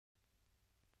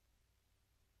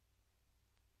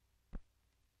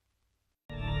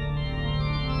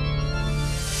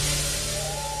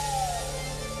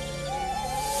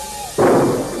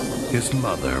His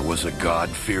mother was a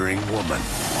God-fearing woman.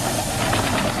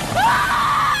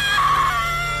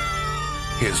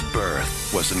 His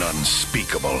birth was an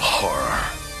unspeakable horror.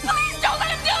 Please don't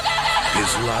let him do that!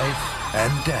 His life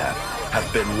and death have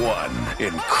been one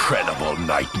incredible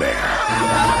nightmare.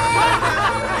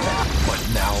 But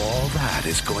now all that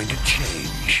is going to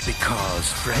change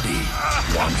because Freddy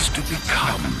wants to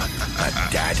become a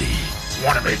daddy.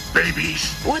 Want to make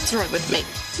babies? What's wrong with me?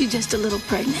 You're just a little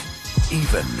pregnant.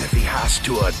 Even if he has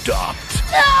to adopt.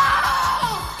 No!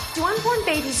 Do unborn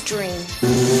babies dream?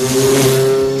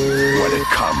 When it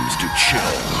comes to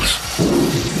chills.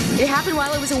 It happened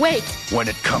while I was awake. When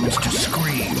it comes to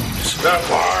screams. The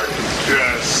party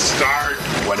just start.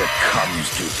 When it comes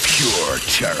to pure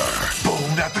terror.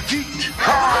 Bon appetit.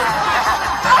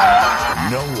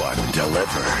 No one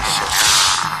delivers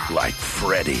like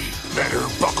Freddy. Better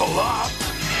buckle up.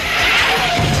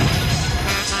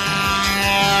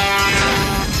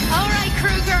 All right,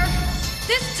 Krueger.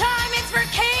 This time it's for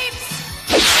keeps.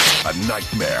 A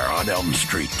Nightmare on Elm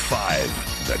Street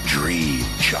 5. The Dream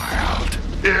Child.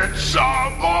 It's a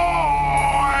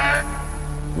boy.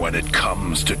 When it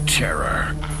comes to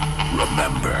terror,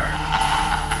 remember,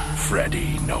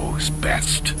 Freddy knows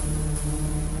best.